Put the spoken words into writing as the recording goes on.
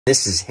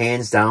This has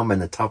hands down been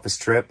the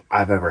toughest trip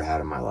I've ever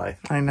had in my life.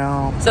 I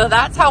know. So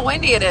that's how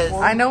windy it is.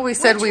 I know we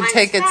said we'd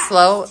take it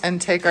slow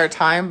and take our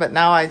time, but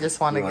now I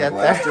just want to get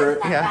there.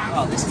 Yeah.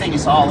 Oh, this thing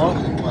is all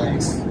over the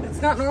place. It's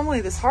not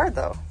normally this hard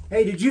though.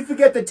 Hey, did you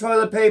forget the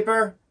toilet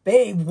paper?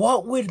 Babe,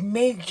 what would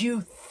make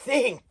you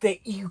think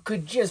that you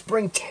could just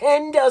bring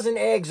 10 dozen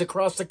eggs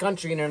across the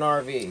country in an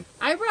RV?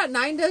 I brought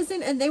 9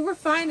 dozen and they were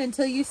fine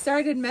until you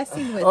started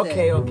messing with it.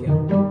 Okay.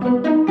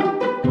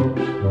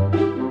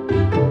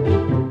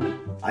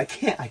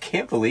 I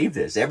can't believe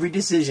this. Every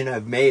decision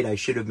I've made, I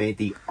should have made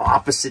the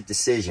opposite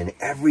decision.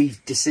 Every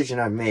decision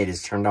I've made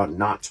has turned out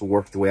not to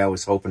work the way I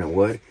was hoping it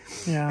would.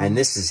 Yeah. And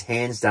this has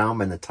hands down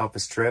been the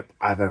toughest trip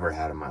I've ever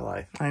had in my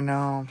life. I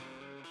know.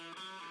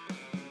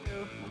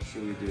 What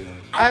should we do?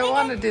 I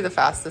want to do the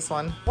fastest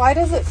one. Why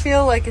does it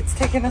feel like it's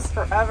taking us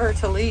forever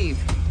to leave?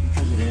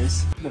 Because it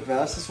is. The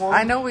fastest one?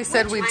 I know we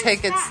said we'd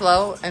take it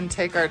slow and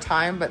take our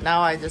time, but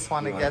now I just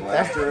want to get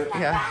there.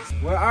 Yeah.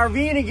 We're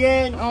RVing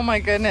again. Oh my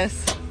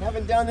goodness.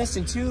 Haven't done this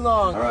in too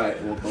long. All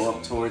right, we'll go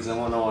up towards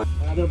Illinois.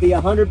 There'll be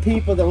 100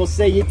 people that will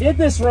say you did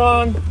this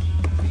wrong.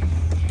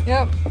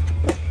 Yep.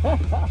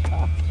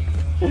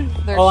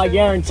 Oh, I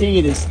guarantee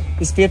you there's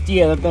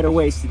 50 other better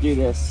ways to do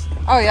this.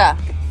 Oh yeah.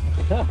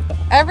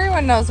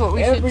 Everyone knows what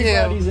we should do.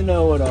 Everybody's a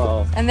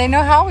know-it-all. And they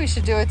know how we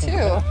should do it too.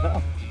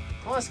 Come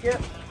on, Skip.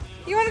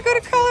 You want to go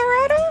to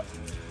Colorado?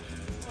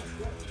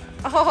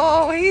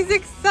 Oh, he's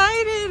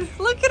excited.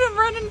 Look at him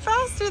running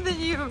faster than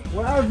you.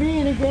 We're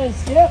RVing again,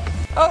 Skip.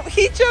 Oh,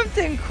 he jumped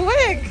in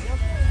quick.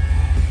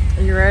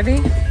 Are you ready?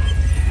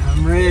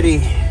 I'm ready.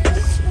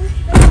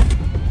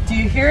 Do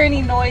you hear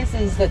any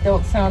noises that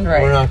don't sound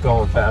right? We're not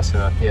going fast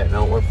enough yet.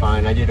 No, we're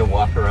fine. I did a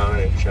walk around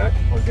and check.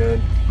 We're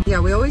good. Yeah,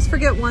 we always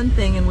forget one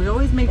thing, and we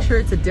always make sure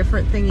it's a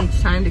different thing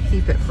each time to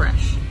keep it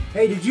fresh.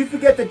 Hey, did you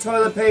forget the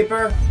toilet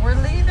paper? We're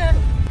leaving.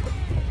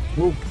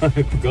 Oh, I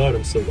forgot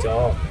I'm so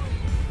tall.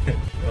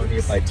 Only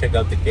if I took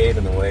out the gate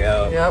on the way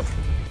out. Yep.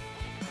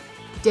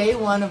 Day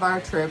 1 of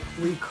our trip,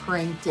 we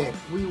cranked it.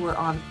 We were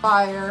on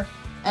fire.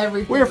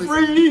 Everything was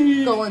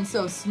going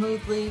so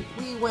smoothly.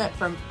 We went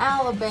from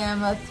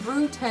Alabama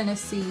through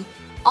Tennessee,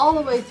 all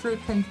the way through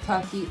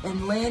Kentucky,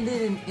 and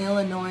landed in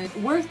Illinois.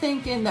 We're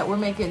thinking that we're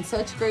making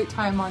such great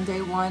time on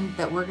day 1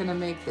 that we're gonna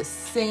make the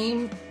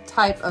same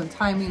type of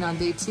timing on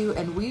day 2,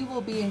 and we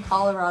will be in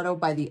Colorado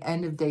by the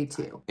end of day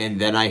 2.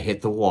 And then I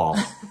hit the wall.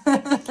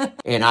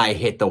 And I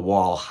hit the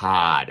wall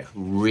hard,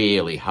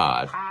 really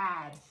hard.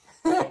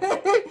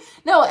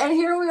 No, and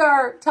here we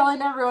are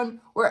telling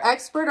everyone we're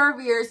expert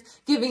RVers,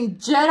 giving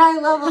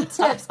Jedi level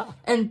tips.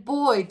 And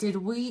boy, did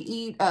we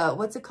eat,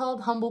 what's it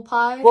called? Humble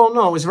pie? Well,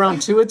 no, it was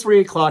around 2 or 3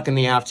 o'clock in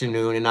the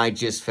afternoon, and I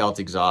just felt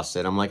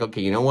exhausted. I'm like,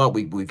 okay, you know what?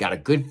 We got a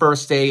good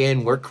first day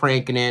in. We're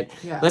cranking it.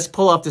 Yeah. Let's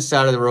pull off the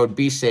side of the road,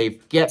 be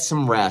safe, get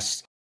some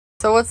rest.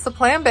 So what's the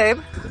plan, babe?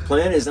 The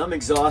plan is I'm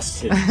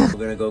exhausted. We're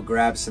going to go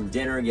grab some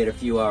dinner, get a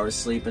few hours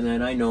sleep, and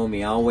then I know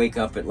me. I'll wake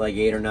up at like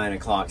 8 or 9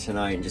 o'clock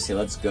tonight and just say,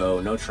 let's go.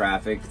 No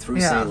traffic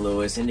through St.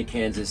 Louis into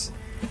Kansas.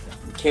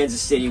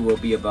 Kansas City will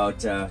be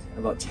about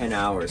 10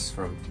 hours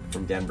from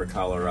Denver,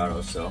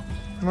 Colorado. So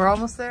we're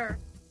almost there.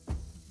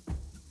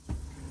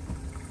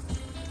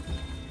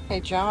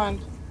 Hey,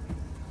 John.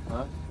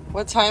 Huh?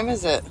 What time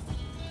is it?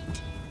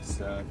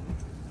 It's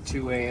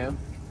 2 a.m.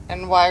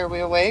 And why are we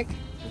awake?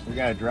 We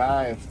got to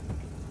drive.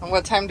 And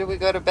what time did we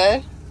go to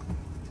bed?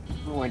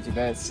 We went to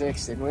bed at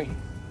 6, didn't we?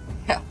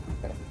 Yeah.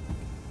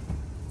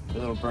 A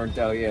little burnt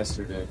out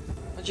yesterday.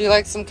 Would you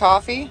like some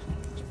coffee?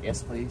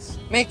 Yes, please.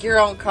 Make your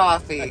own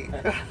coffee.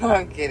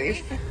 I'm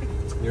kidding.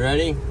 You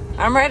ready?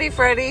 I'm ready,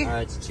 Freddie. All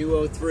right, it's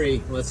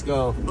 2:03. Let's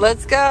go.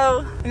 Let's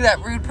go. Look at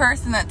that rude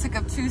person that took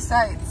up 2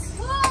 sites.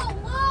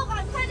 Whoa,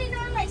 I'm putting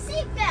on my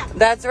seatbelt.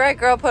 That's right,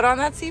 girl. Put on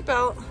that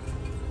seatbelt.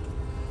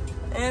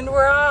 And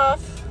we're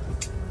off.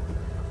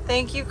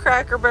 Thank you,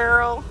 Cracker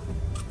Barrel.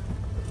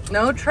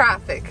 No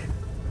traffic.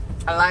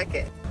 I like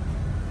it.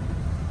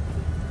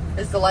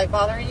 Is the light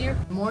bothering you?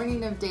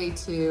 Morning of day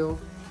 2,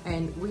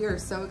 and we are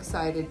so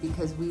excited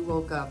because we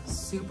woke up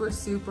super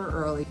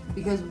early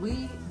because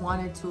we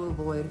wanted to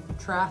avoid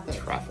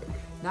traffic.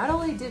 Not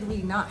only did we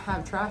not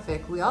have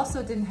traffic, we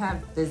also didn't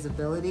have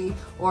visibility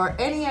or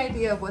any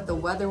idea of what the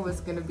weather was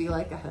going to be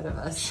like ahead of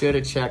us. Should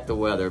have checked the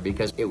weather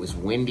because it was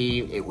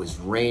windy, it was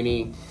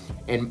rainy.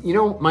 And you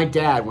know, my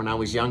dad, when I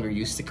was younger,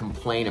 used to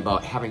complain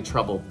about having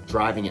trouble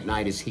driving at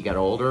night as he got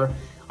older.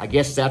 I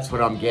guess that's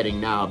what I'm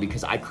getting now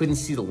because I couldn't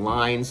see the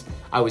lines.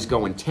 I was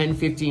going 10,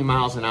 15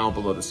 miles an hour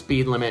below the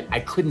speed limit.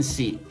 I couldn't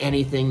see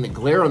anything. The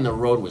glare on the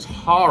road was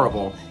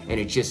horrible, and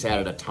it just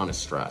added a ton of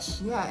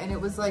stress. Yeah, and it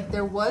was like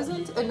there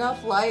wasn't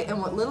enough light,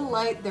 and what little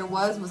light there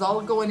was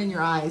all going in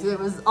your eyes. It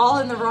was all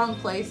in the wrong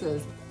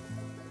places.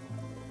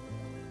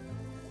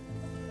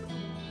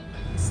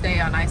 Stay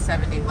on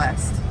I-70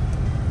 West.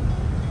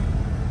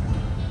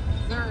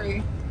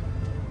 Sorry.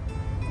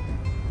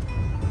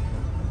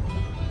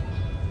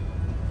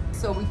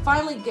 So we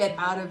finally get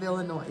out of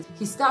Illinois.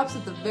 He stops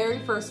at the very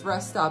first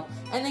rest stop,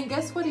 and then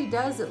guess what he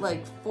does at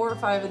like 4 or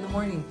 5 in the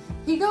morning?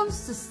 He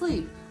goes to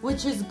sleep.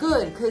 which is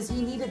good because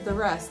he needed the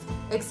rest.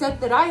 Except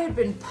that I had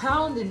been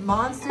pounding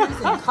Monsters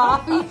and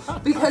coffee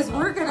because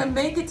we're gonna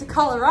make it to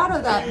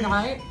Colorado that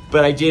night.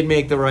 But I did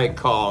make the right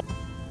call.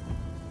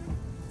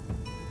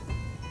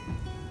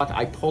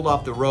 I pulled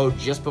off the road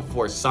just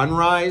before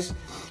sunrise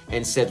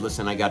and said,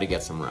 listen, I gotta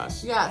get some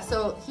rest. Yeah,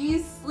 so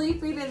he's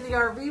sleeping in the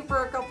RV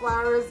for a couple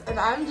hours and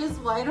I'm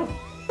just wide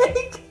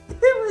awake. It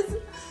was,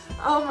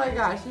 oh my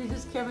gosh, you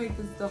just can't make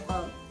this stuff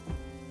up.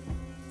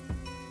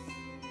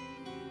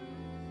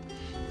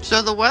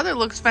 So the weather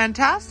looks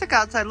fantastic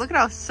outside. Look at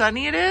how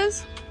sunny it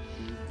is.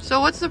 So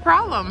what's the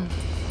problem?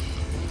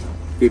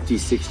 50,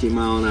 60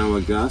 mile an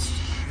hour gust.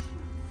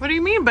 What do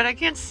you mean? But I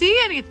can't see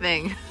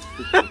anything.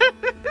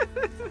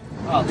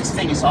 Oh, this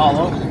thing is all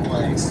over the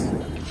place.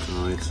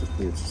 Oh,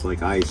 it's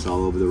like ice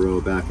all over the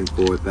road, back and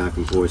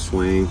forth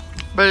swaying.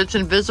 But it's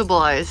invisible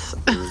ice.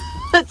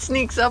 That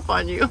sneaks up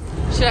on you.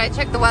 Should I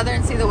check the weather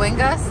and see the wind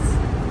gusts?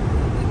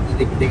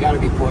 They got to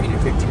be 40 to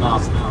 50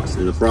 miles an hour.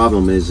 And the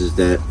problem is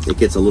that it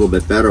gets a little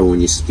bit better when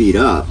you speed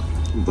up,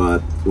 but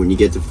when you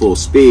get to full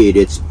speed,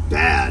 it's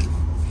bad.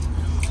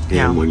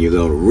 And when you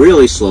go to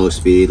really slow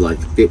speed, like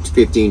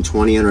 15,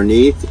 20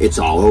 underneath, it's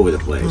all over the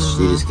place.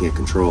 You just can't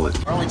control it.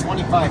 We're only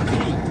 25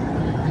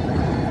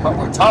 feet, but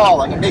we're tall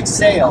like a big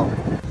sail.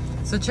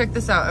 So check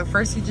this out. At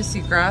first you just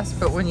see grass,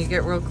 but when you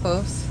get real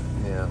close,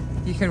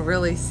 you can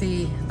really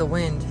see the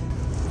wind.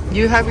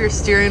 You have your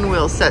steering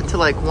wheel set to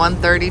like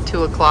 1:30,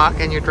 2 o'clock,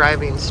 and you're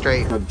driving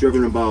straight. I've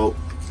driven about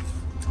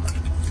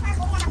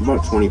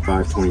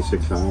 25,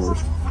 26 hours.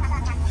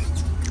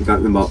 I've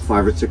gotten about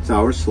 5 or 6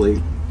 hours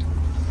sleep,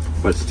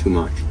 but it's too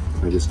much.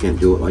 I just can't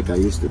do it like I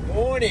used to.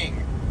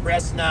 Morning,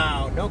 rest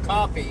now, no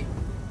coffee.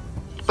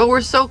 But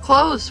we're so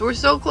close. We're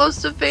so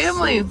close to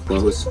family. So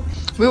close.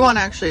 We want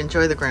to actually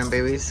enjoy the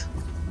grandbabies.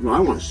 Well, I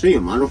want to see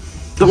them. I want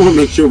to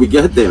make sure we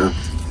get there.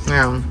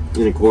 Yeah.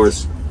 And of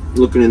course,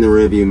 looking in the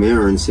rearview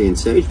mirror and seeing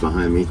Sage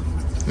behind me.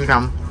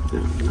 Yeah.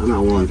 I'm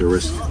not willing to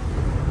risk.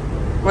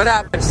 What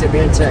happened? Send me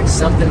a text.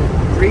 Something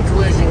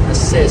pre-collision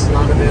assist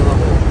not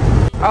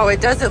available. Oh, it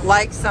doesn't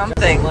like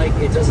something.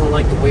 It doesn't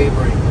like the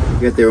wavering.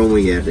 Get there when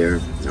we get there.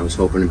 I was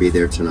hoping to be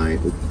there tonight.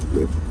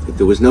 If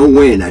there was no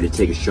wind, I'd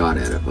take a shot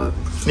at it, but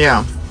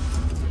yeah,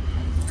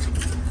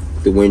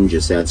 the wind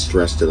just adds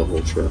stress to the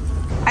whole trip.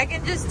 I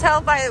can just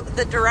tell by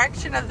the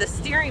direction of the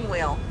steering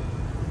wheel.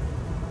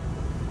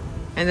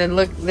 And then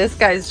look, this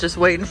guy's just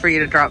waiting for you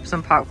to drop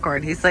some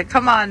popcorn. He's like,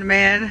 come on,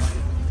 man.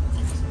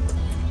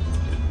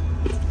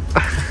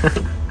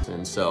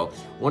 And so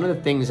one of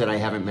the things that I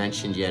haven't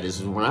mentioned yet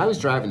is when I was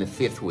driving the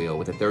fifth wheel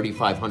with a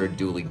 3500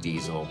 dually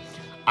diesel,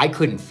 I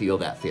couldn't feel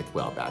that fifth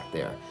wheel back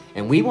there.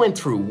 And we went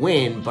through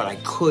wind, but I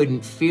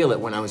couldn't feel it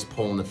when I was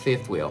pulling the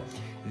fifth wheel.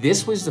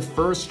 This was the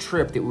first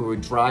trip that we were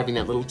driving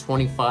that little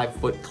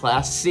 25-foot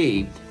Class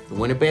C, the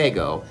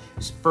Winnebago. It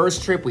was the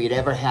first trip we had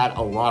ever had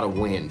a lot of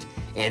wind.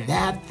 And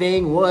that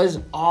thing was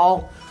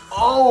all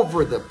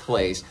over the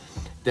place.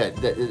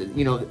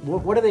 You know,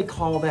 what do they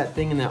call that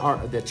thing in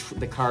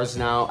the cars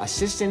now?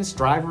 Assistance,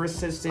 driver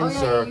assistance?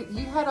 Oh yeah,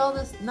 you had all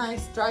this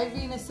nice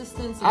driving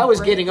assistance. I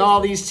was getting all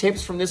these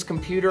tips from this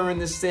computer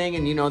and this thing,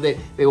 and you know, they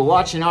were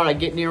watching out. I'd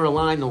get near a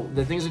line,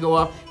 the things would go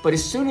off. But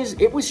as soon as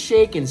it was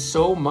shaking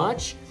so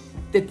much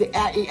that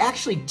it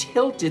actually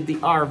tilted the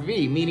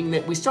RV, meaning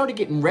that we started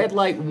getting red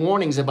light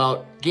warnings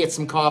about get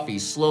some coffee,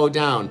 slow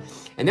down.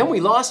 And then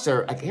we lost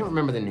our, I can't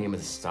remember the name of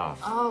the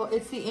stuff. Oh,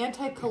 it's the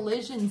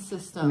anti-collision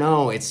system.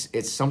 No, it's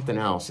something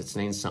else. It's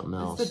named something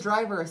else. It's the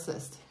driver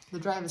assist. The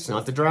driver assist. It's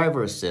not the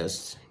driver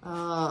assist.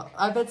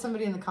 I bet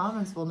somebody in the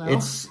comments will know.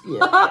 It's,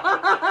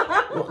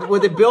 yeah. Well,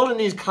 they're building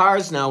these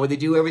cars now where they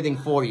do everything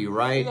for you,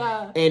 right?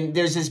 Yeah. And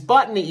there's this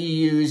button that you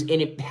use and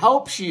it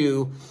helps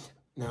you.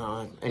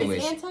 No,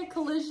 anyways. It's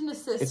anti-collision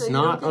assist. It's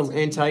not an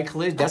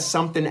anti-collision. That's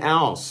something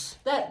else.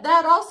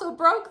 That also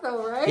broke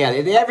though, right? Yeah,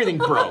 everything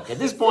broke. At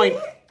this point,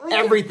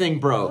 everything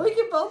broke. We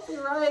can both be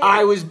right.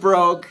 I was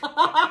broke.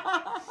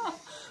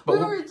 We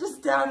were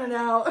just down and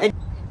out.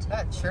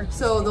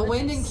 So the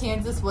wind in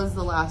Kansas was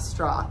the last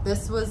straw.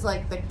 This was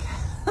like the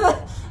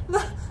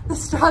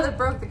straw that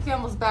broke the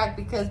camel's back,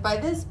 because by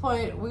this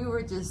point we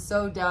were just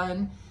so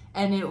done.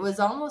 And it was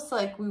almost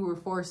like we were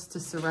forced to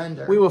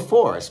surrender. We were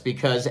forced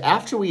because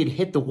after we had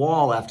hit the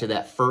wall after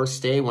that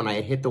first day, when I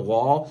had hit the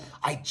wall,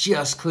 I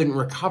just couldn't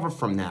recover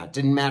from that.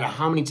 Didn't matter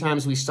how many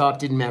times we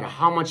stopped, didn't matter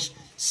how much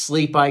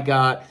sleep I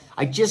got.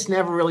 I just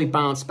never really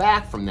bounced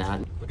back from that.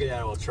 Look at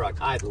that old truck.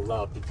 I'd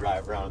love to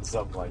drive around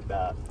something like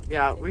that.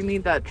 Yeah, we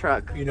need that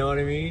truck. You know what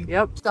I mean?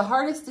 Yep. The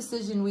hardest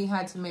decision we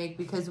had to make,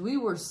 because we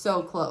were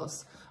so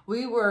close.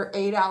 We were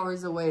 8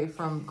 hours away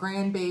from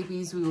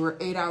grandbabies. We were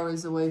 8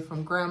 hours away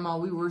from grandma.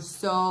 We were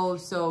so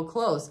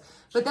close.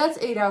 But that's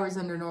 8 hours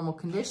under normal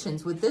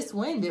conditions. With this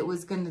wind, it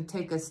was going to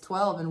take us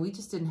 12, and we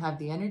just didn't have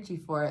the energy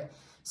for it.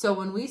 So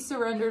when we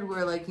surrendered,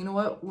 we're like, you know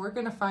what? We're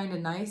going to find a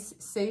nice,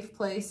 safe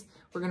place.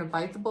 We're going to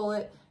bite the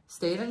bullet,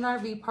 stay at an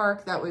RV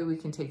park. That way we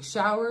can take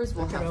showers.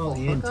 We'll have full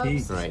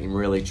hookups. Right, and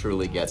really,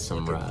 truly get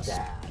some rest.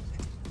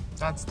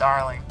 That's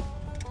darling.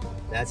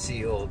 That's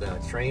the old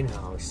train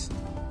house.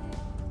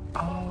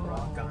 Oh.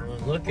 Rock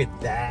on. Look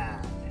at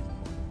that.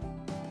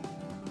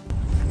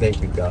 Thank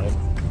you, God.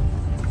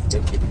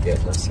 Thank you for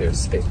getting us here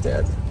safe,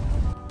 Dad.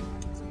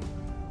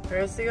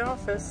 There's the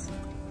office.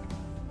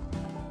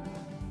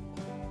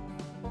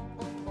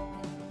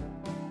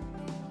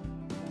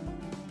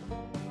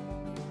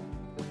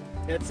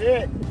 That's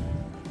it.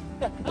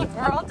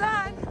 We're all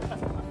done.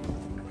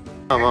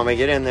 Come on, Mommy,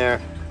 get in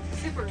there.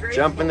 Super great.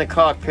 Jump in the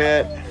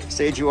cockpit.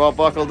 Sage, you all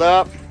buckled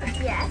up?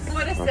 Yes.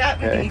 What does that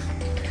mean?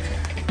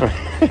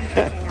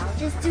 I'll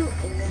just do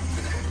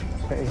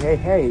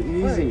Hey,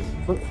 easy.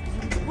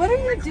 What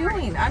are you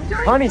doing? I'm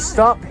doing. Honey,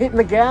 stop hitting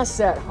the gas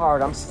that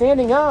hard. I'm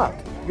standing up.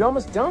 You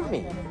almost dumped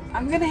me.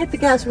 I'm gonna hit the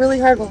gas really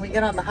hard when we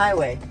get on the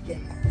highway.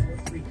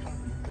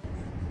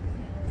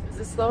 Is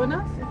this slow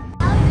enough?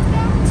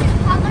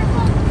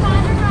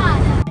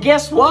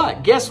 Guess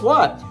what? Guess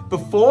what?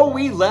 Before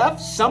we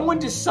left, someone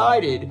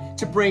decided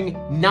to bring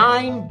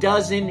 9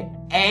 dozen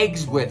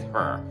eggs with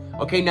her.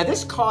 Okay, now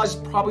this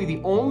caused probably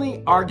the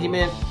only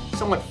argument,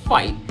 somewhat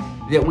fight,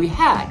 that we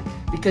had.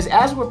 Because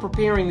as we're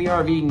preparing the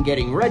RV and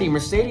getting ready,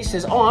 Mercedes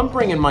says, oh, I'm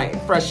bringing my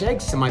fresh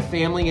eggs to my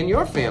family and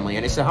your family.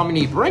 And I said, how many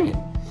are you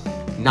bringing?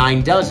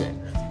 9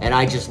 dozen. And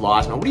I just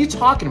lost my, what are you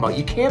talking about?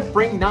 You can't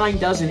bring 9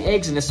 dozen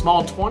eggs in a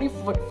small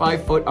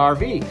 25-foot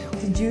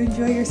RV. Did you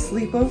enjoy your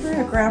sleepover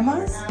at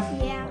Grandma's?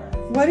 Yeah.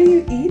 What are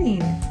you eating?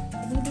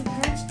 Maybe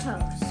French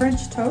toast.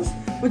 French toast?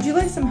 Would you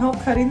like some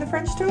help cutting the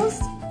French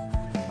toast?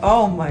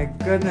 Oh my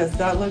goodness,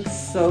 that looks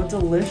so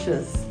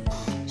delicious.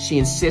 She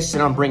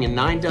insisted on bringing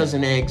 9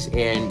 dozen eggs,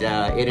 and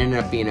it ended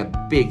up being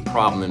a big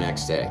problem the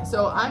next day.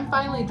 So I'm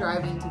finally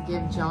driving to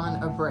give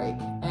John a break.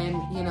 And,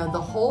 you know,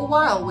 the whole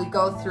while we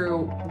go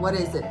through, what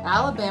is it?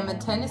 Alabama,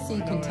 Tennessee,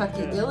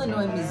 Kentucky,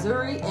 Illinois,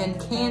 Missouri, and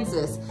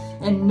Kansas.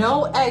 And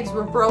no eggs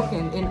were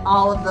broken in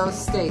all of those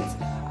states.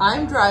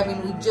 I'm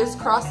driving, we just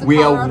crossed the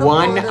Colorado We are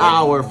 1 border,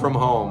 hour from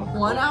home.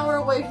 1 hour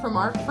away from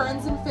our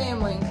friends and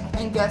family,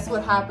 and guess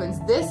what happens?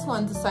 This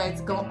one decides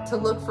to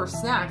look for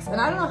snacks, and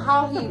I don't know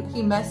how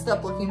he messed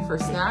up looking for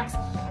snacks,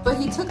 but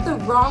he took the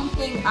wrong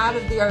thing out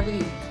of the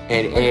RV.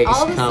 And eggs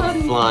all of a come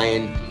sudden,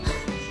 flying.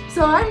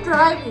 So I'm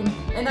driving,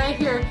 and I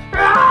hear,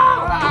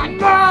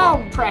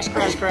 No! Crash,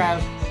 crash,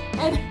 crash.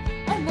 and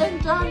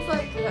then John's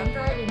like, I'm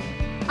driving,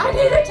 I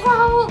need a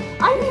towel,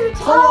 I need a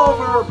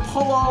towel.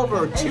 Pull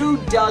over. 2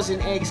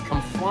 dozen eggs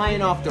come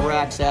flying off the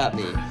racks at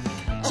me.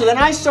 So then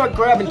I start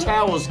grabbing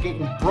towels,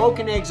 getting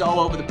broken eggs all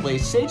over the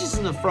place. Sage is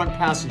in the front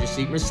passenger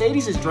seat.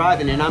 Mercedes is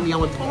driving, and I'm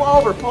yelling, pull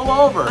over, pull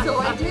over. So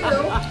I do.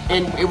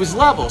 And it was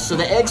level, so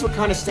the eggs were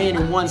kind of staying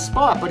in one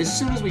spot. But as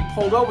soon as we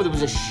pulled over, there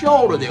was a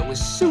shoulder that was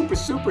super,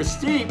 super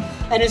steep.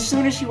 And as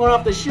soon as she went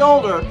off the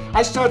shoulder,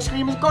 I started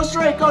screaming, go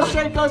straight, go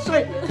straight, go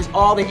straight. Because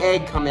all the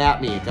egg come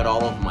at me. It got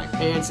all over my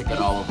pants, it got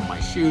all over my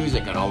shoes,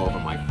 it got all over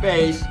my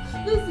face.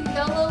 This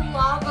yellow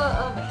lava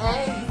of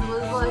eggs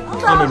was like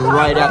Coming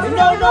right at me.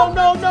 No, no,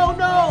 no, no,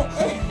 no.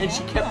 And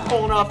she kept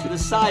pulling off to the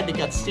side, and it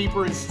got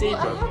steeper and steeper.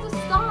 Well, I had to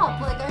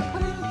stop. Like, I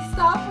couldn't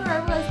stop where I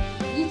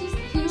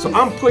was. So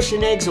I'm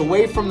pushing eggs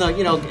away from the,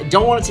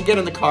 don't want it to get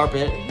on the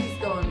carpet. He's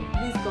going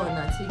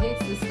nuts. He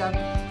hates this stuff.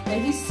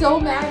 And he's so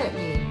mad at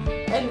me.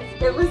 And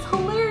it was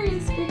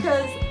hilarious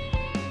because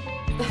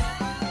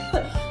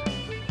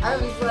I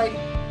was like,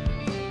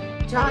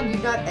 John, you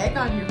got egg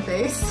on your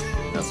face.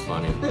 That's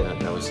funny.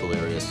 That was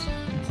hilarious.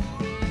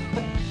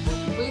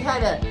 We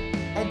had an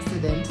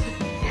accident.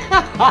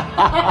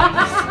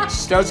 She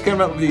starts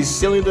coming up with these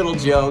silly little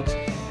jokes.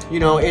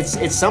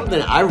 It's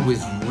something I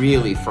was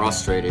really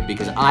frustrated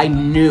because I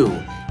knew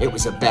it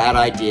was a bad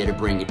idea to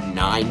bring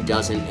 9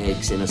 dozen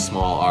eggs in a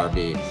small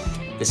RV.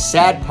 The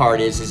sad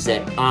part is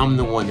that I'm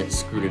the one that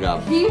screwed it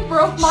up. He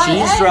broke my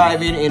egg. She's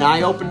driving, and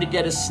I open to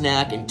get a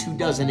snack, and 2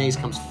 dozen eggs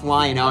comes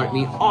flying out at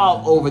me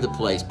all over the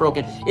place.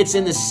 Broken. It's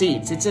in the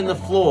seats. It's in the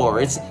floor.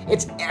 It's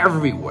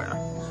everywhere.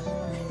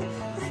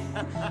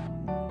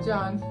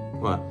 John.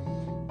 What?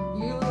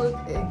 You look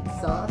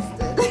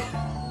exhausted.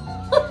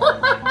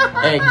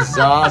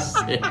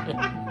 Exhausted.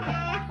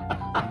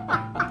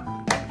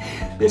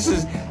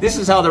 This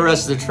is how the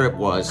rest of the trip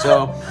was.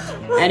 So,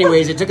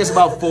 anyways, it took us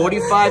about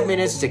 45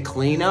 minutes to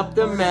clean up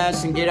the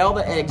mess and get all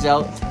the eggs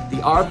out. The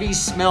RV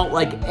smelled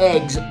like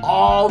eggs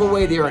all the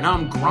way there, and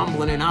I'm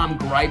grumbling and I'm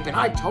griping.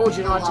 I told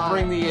you not to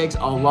bring the eggs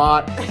a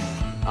lot.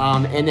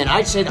 And then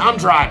I said, I'm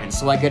driving.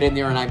 So I got in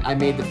there and I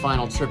made the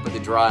final trip of the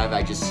drive.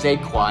 I just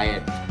stayed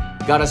quiet,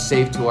 got us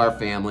safe to our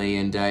family,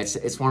 and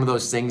it's one of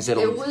those things that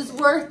it was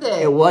worth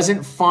it. It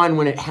wasn't fun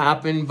when it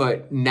happened,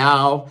 but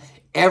now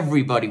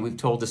everybody we've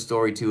told the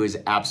story to has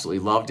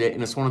absolutely loved it,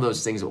 and it's one of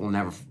those things that we'll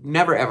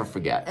never ever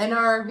forget. And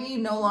our RV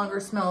no longer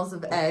smells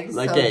of eggs,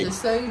 like so eggs.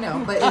 Just so you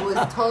know, but it was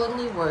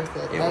totally worth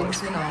it,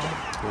 eggs and all.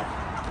 Yeah.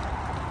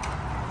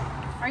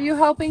 Are you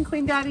helping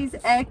Queen Daddy's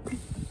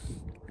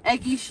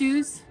eggy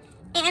shoes?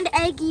 And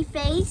eggy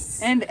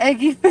face. And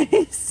eggy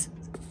face.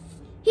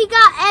 He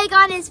got egg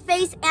on his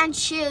face and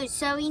shoes,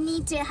 so we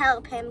need to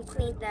help him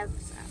clean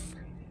those up.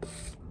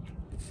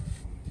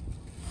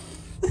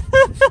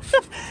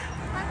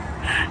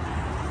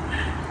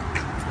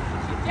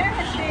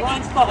 She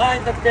runs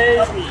behind the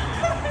baby.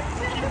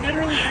 She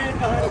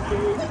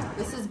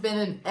This has been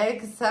an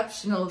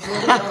exceptional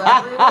video,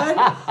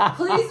 everyone.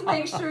 Please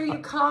make sure you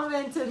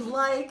comment and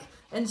like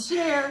and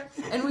share,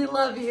 and we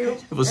love you.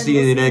 We'll see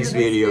you in the next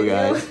video,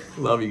 guys.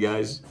 Love you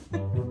guys.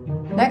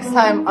 Next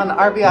time on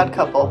RV Odd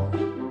Couple.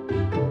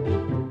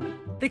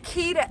 The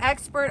key to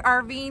expert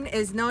RVing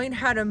is knowing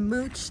how to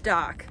mooch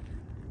stock.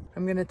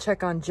 I'm gonna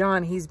check on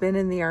John. He's been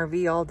in the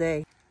RV all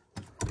day.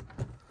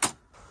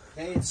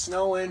 Hey, it's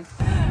snowing.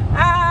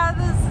 Ah,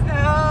 the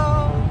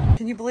snow.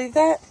 Can you believe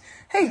that?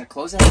 Hey. Yeah,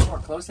 close that door.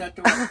 Close that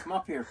door. Come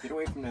up here. Get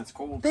away from that. It's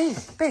cold. Babe.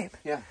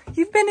 Yeah.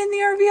 You've been in the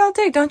RV all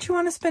day. Don't you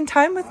want to spend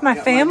time with my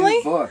family? My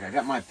new book. I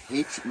got my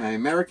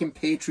American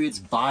Patriots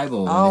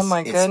Bible. Oh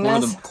my goodness. It's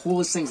one of the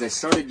coolest things. I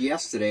started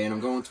yesterday and I'm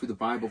going through the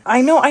Bible.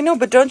 I know,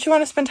 but don't you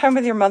want to spend time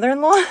with your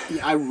mother-in-law?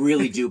 Yeah, I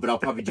really do, but I'll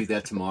probably do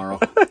that tomorrow.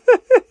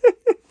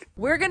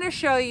 We're going to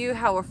show you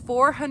how a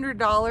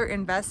 $400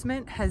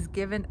 investment has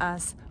given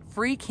us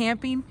free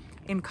camping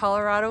in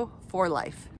Colorado for life.